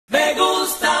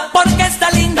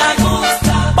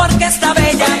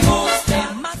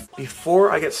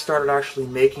Before I get started actually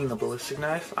making the ballistic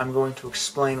knife, I'm going to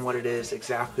explain what it is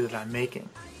exactly that I'm making.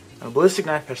 Now, the ballistic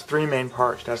knife has three main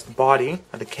parts. It has the body,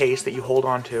 or the case that you hold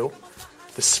on to,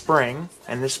 the spring,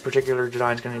 and this particular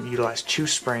design is going to utilize two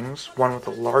springs, one with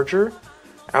a larger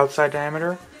outside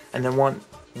diameter, and then one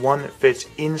that fits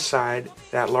inside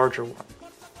that larger one.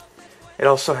 It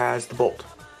also has the bolt.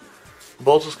 The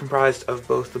bolt is comprised of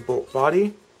both the bolt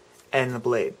body and the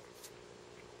blade.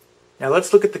 Now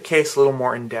let's look at the case a little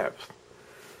more in depth.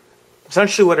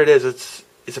 Essentially what it is,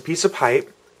 it's a piece of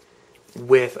pipe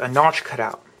with a notch cut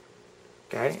out.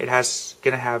 Okay? It has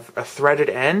going to have a threaded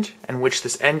end, in which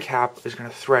this end cap is going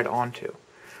to thread onto.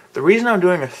 The reason I'm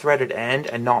doing a threaded end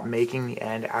and not making the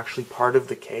end actually part of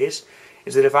the case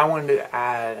is that if I wanted to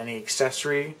add any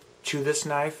accessory to this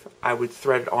knife, I would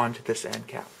thread it onto this end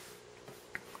cap.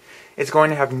 It's going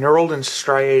to have knurled and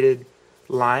striated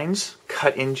lines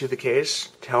cut into the case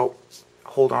to help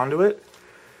hold onto it.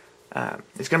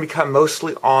 It's going to be cut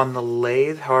mostly on the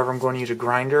lathe, however I'm going to use a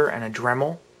grinder and a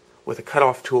Dremel with a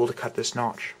cutoff tool to cut this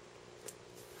notch.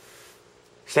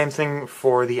 Same thing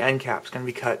for the end cap, it's going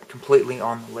to be cut completely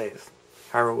on the lathe,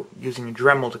 however using a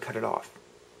Dremel to cut it off.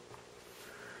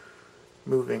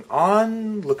 Moving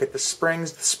on, look at the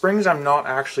springs. The springs I'm not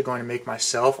actually going to make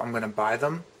myself, I'm going to buy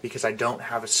them because I don't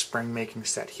have a spring making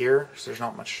set here, so there's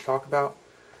not much to talk about.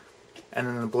 And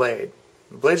then the blade.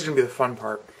 The blade's going to be the fun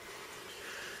part.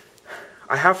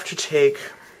 I have to take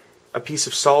a piece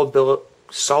of solid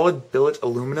billet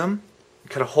aluminum,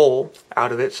 cut a hole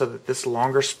out of it so that this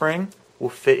longer spring will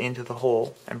fit into the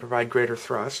hole and provide greater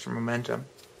thrust or momentum.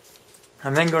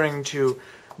 I'm then going to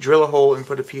drill a hole and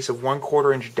put a piece of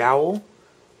 1/4 inch dowel,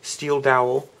 steel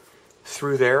dowel,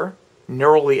 through there,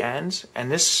 knurl the ends,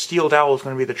 and this steel dowel is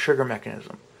going to be the trigger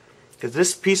mechanism. Because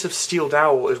this piece of steel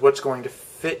dowel is what's going to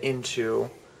fit into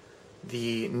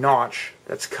the notch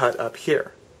that's cut up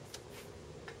here.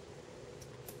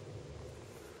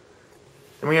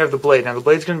 Then we have the blade. Now the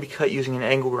blade's going to be cut using an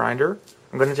angle grinder.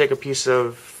 I'm going to take a piece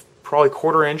of probably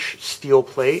 1/4 inch steel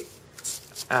plate,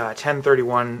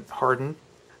 1031 hardened.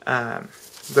 I'm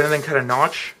going to then cut a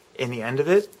notch in the end of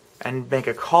it and make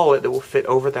a collet that will fit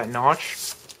over that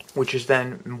notch, which is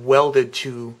then welded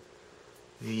to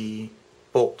the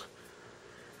bolt.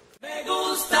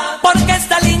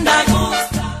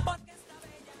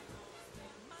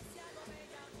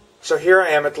 So here I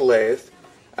am at the lathe.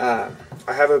 I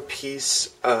have a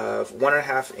piece of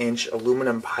 1.5 inch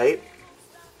aluminum pipe,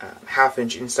 1/2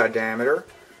 inch inside diameter,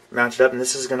 mounted up, and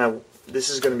this is gonna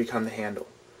become the handle.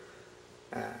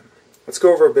 Let's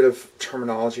go over a bit of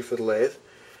terminology for the lathe.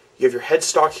 You have your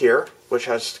headstock here, which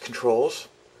has controls,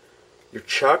 your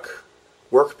chuck,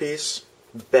 workpiece,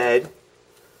 bed,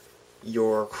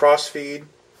 your crossfeed,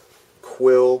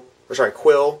 quill,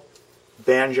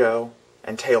 banjo,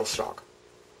 and tailstock.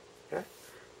 Okay?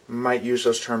 Might use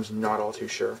those terms, not all too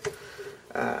sure.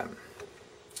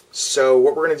 So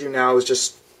what we're going to do now is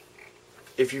just,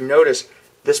 if you notice,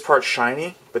 this part's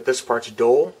shiny, but this part's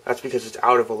dull. That's because it's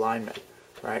out of alignment,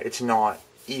 right? It's not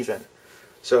even.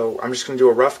 So I'm just going to do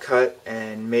a rough cut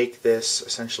and make this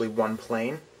essentially one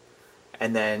plane,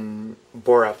 and then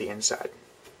bore out the inside.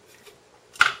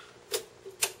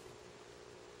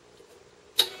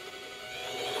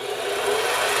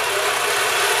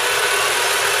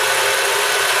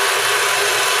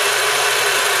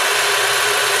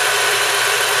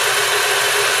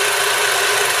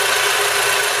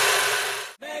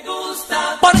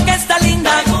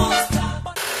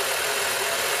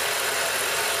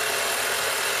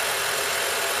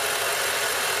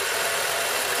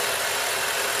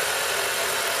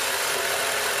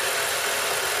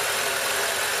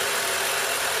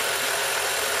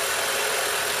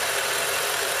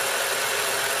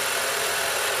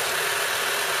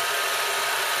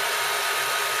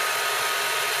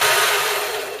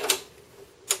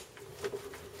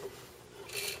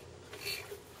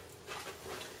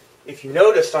 If you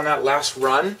noticed on that last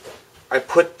run, I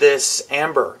put this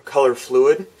amber colored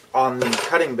fluid on the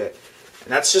cutting bit.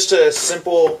 And that's just a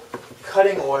simple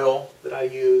cutting oil that I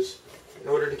use in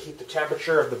order to keep the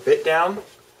temperature of the bit down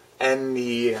and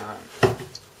the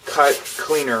cut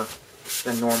cleaner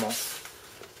than normal.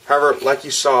 However, like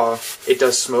you saw, it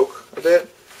does smoke a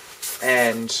bit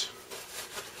and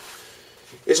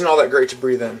isn't all that great to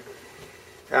breathe in.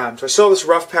 So I still have this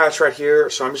rough patch right here,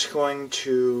 so I'm just going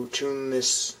to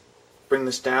bring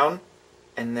this down,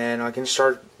 and then I can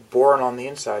start boring on the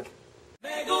inside.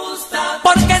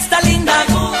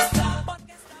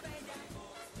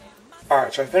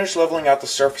 Alright, so I finished leveling out the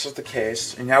surface of the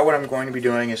case, and now what I'm going to be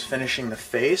doing is finishing the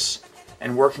face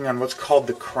and working on what's called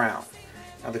the crown.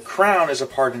 Now the crown is a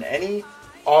part in any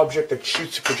object that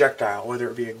shoots a projectile, whether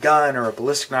it be a gun or a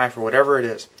ballistic knife or whatever it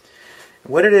is.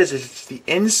 And what it is it's the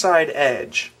inside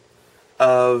edge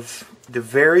of the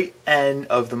very end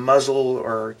of the muzzle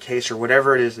or case or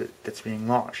whatever it is that's being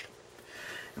launched.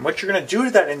 And what you're going to do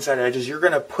to that inside edge is you're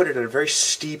going to put it at a very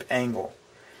steep angle.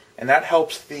 And that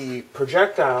helps the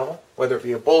projectile, whether it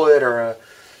be a bullet or a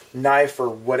knife or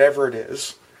whatever it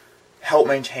is, help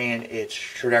maintain its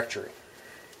trajectory.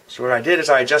 So what I did is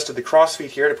I adjusted the crossfeed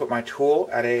here to put my tool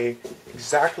at a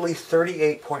exactly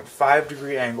 38.5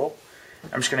 degree angle.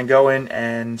 I'm just going to go in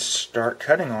and start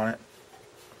cutting on it.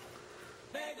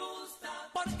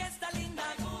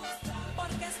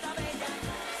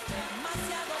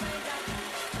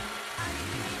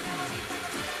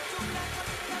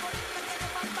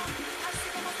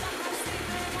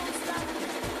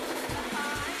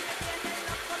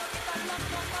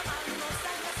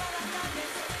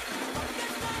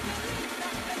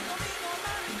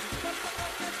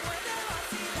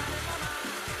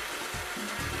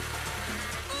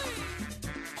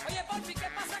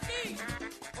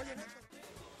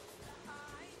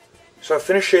 So I've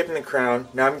finished shaping the crown.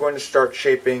 Now I'm going to start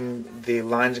shaping the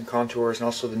lines and contours and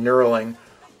also the knurling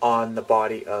on the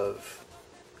body of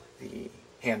the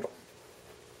handle.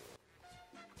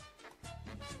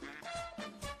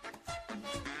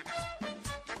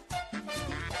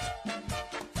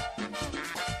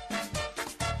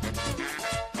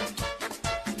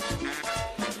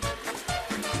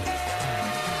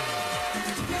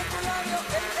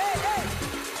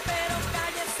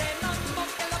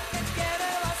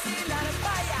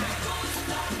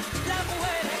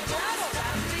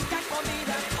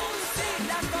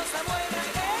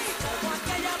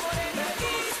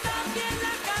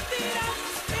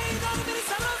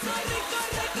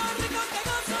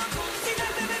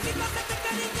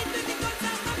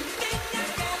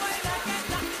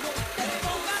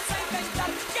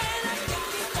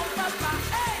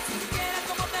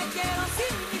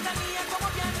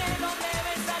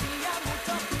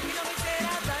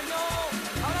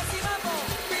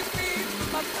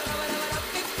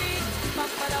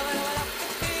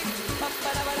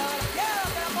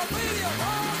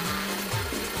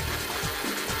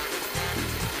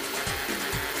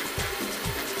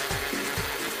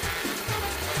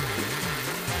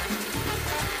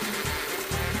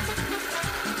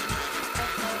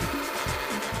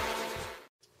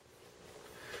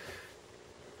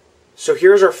 So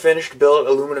here's our finished billet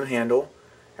aluminum handle.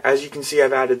 As you can see,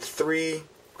 I've added 3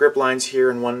 grip lines here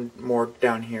and 1 more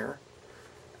down here.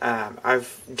 I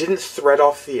didn't thread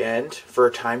off the end for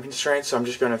a time constraint, so I'm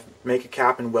just going to make a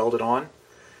cap and weld it on.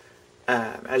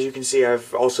 As you can see,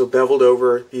 I've also beveled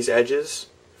over these edges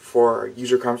for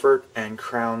user comfort and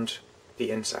crowned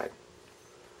the inside.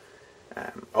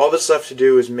 All that's left to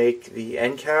do is make the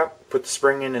end cap, put the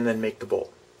spring in, and then make the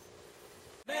bolt.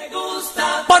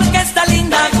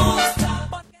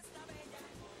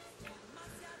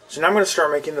 So now I'm going to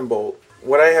start making the bolt.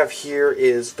 What I have here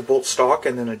is the bolt stock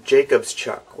and then a Jacob's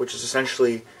chuck, which is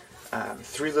essentially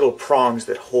 3 little prongs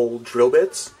that hold drill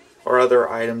bits or other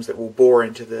items that will bore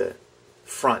into the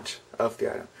front of the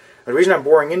item. And the reason I'm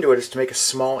boring into it is to make a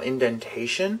small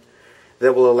indentation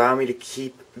that will allow me to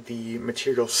keep the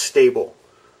material stable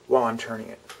while I'm turning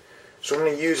it. So what I'm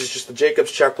going to use is just the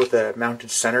Jacob's chuck with a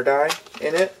mounted center die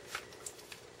in it.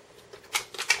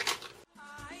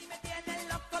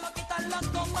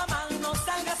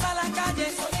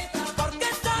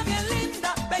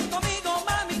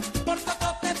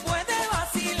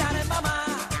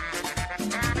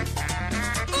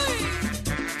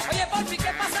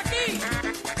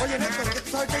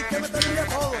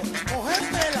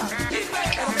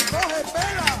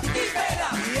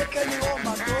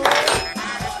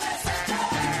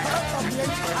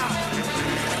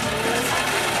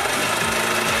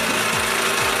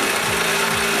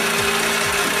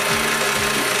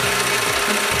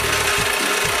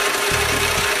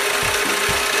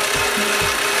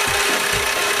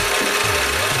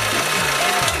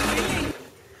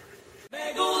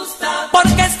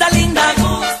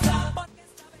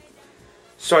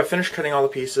 So I finished cutting all the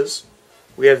pieces.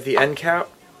 We have the end cap,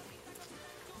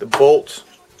 the bolt,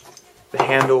 the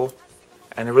handle,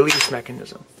 and the release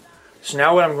mechanism. So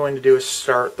now what I'm going to do is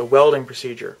start the welding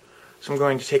procedure. So I'm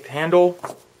going to take the handle,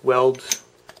 weld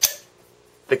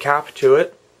the cap to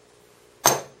it,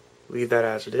 leave that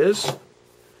as it is,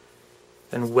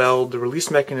 then weld the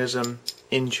release mechanism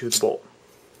into the bolt.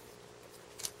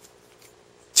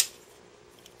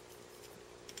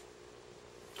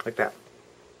 Like that.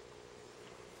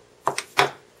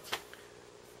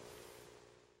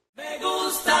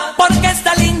 Porque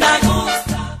está linda.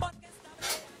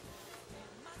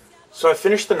 So I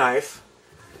finished the knife.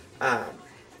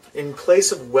 In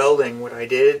place of welding, what I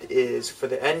did is, for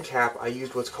the end cap, I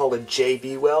used what's called a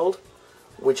JB weld,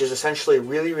 which is essentially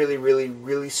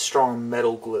really strong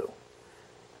metal glue.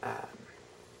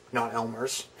 Not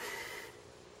Elmer's.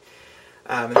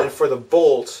 And then for the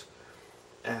bolt,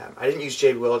 I didn't use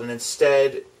JB weld, and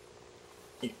instead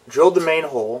drilled the main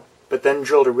hole, but then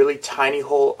drilled a really tiny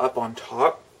hole up on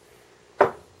top,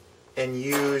 and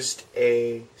used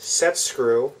a set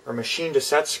screw, or machined a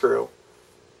set screw,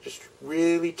 just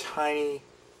really tiny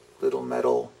little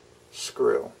metal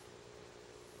screw.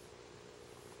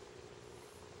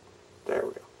 There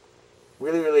we go.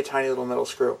 Really tiny little metal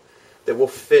screw that will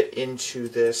fit into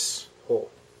this hole.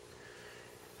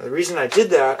 Now, the reason I did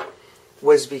that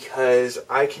was because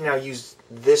I can now use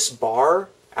this bar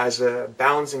as a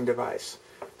balancing device.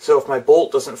 So if my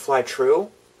bolt doesn't fly true,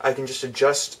 I can just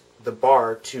adjust the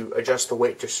bar to adjust the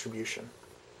weight distribution.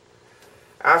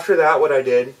 After that, what I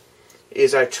did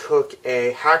is I took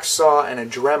a hacksaw and a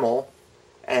Dremel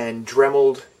and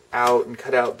dremeled out and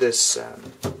cut out this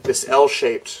this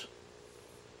L-shaped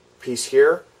piece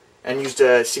here, and used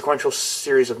a sequential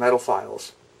series of metal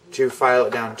files to file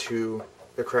it down to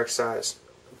the correct size.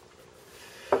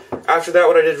 After that,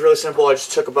 what I did is really simple. I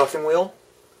just took a buffing wheel,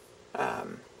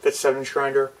 fit 7-inch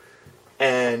grinder,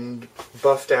 and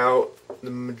buffed out the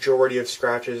majority of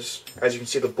scratches. As you can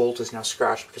see, the bolt is now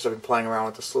scratched because I've been playing around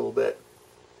with this a little bit.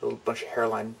 A little bunch of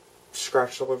hairline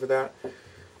scratches all over that.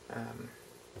 And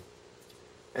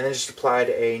then just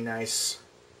applied a nice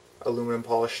aluminum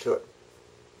polish to it.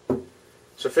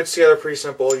 So it fits together pretty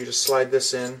simple. You just slide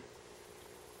this in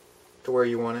to where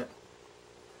you want it.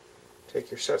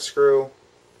 Take your set screw,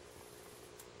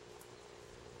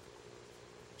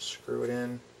 screw it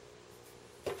in.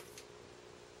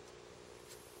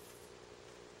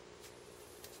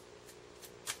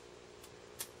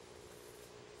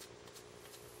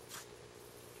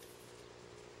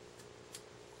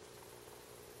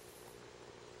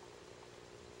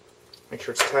 Make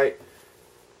sure it's tight.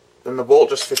 Then the bolt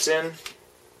just fits in.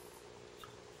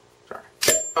 Sorry,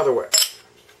 other way.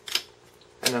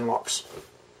 And then locks.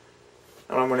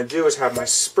 And what I'm going to do is have my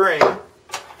spring.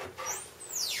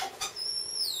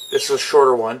 This is a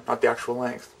shorter one, not the actual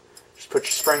length. Just put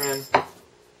your spring in,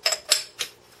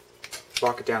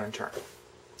 lock it down and turn.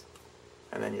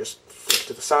 And then you just flip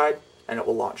to the side and it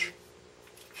will launch.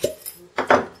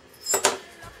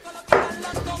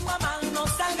 No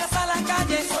salgas a la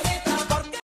calle.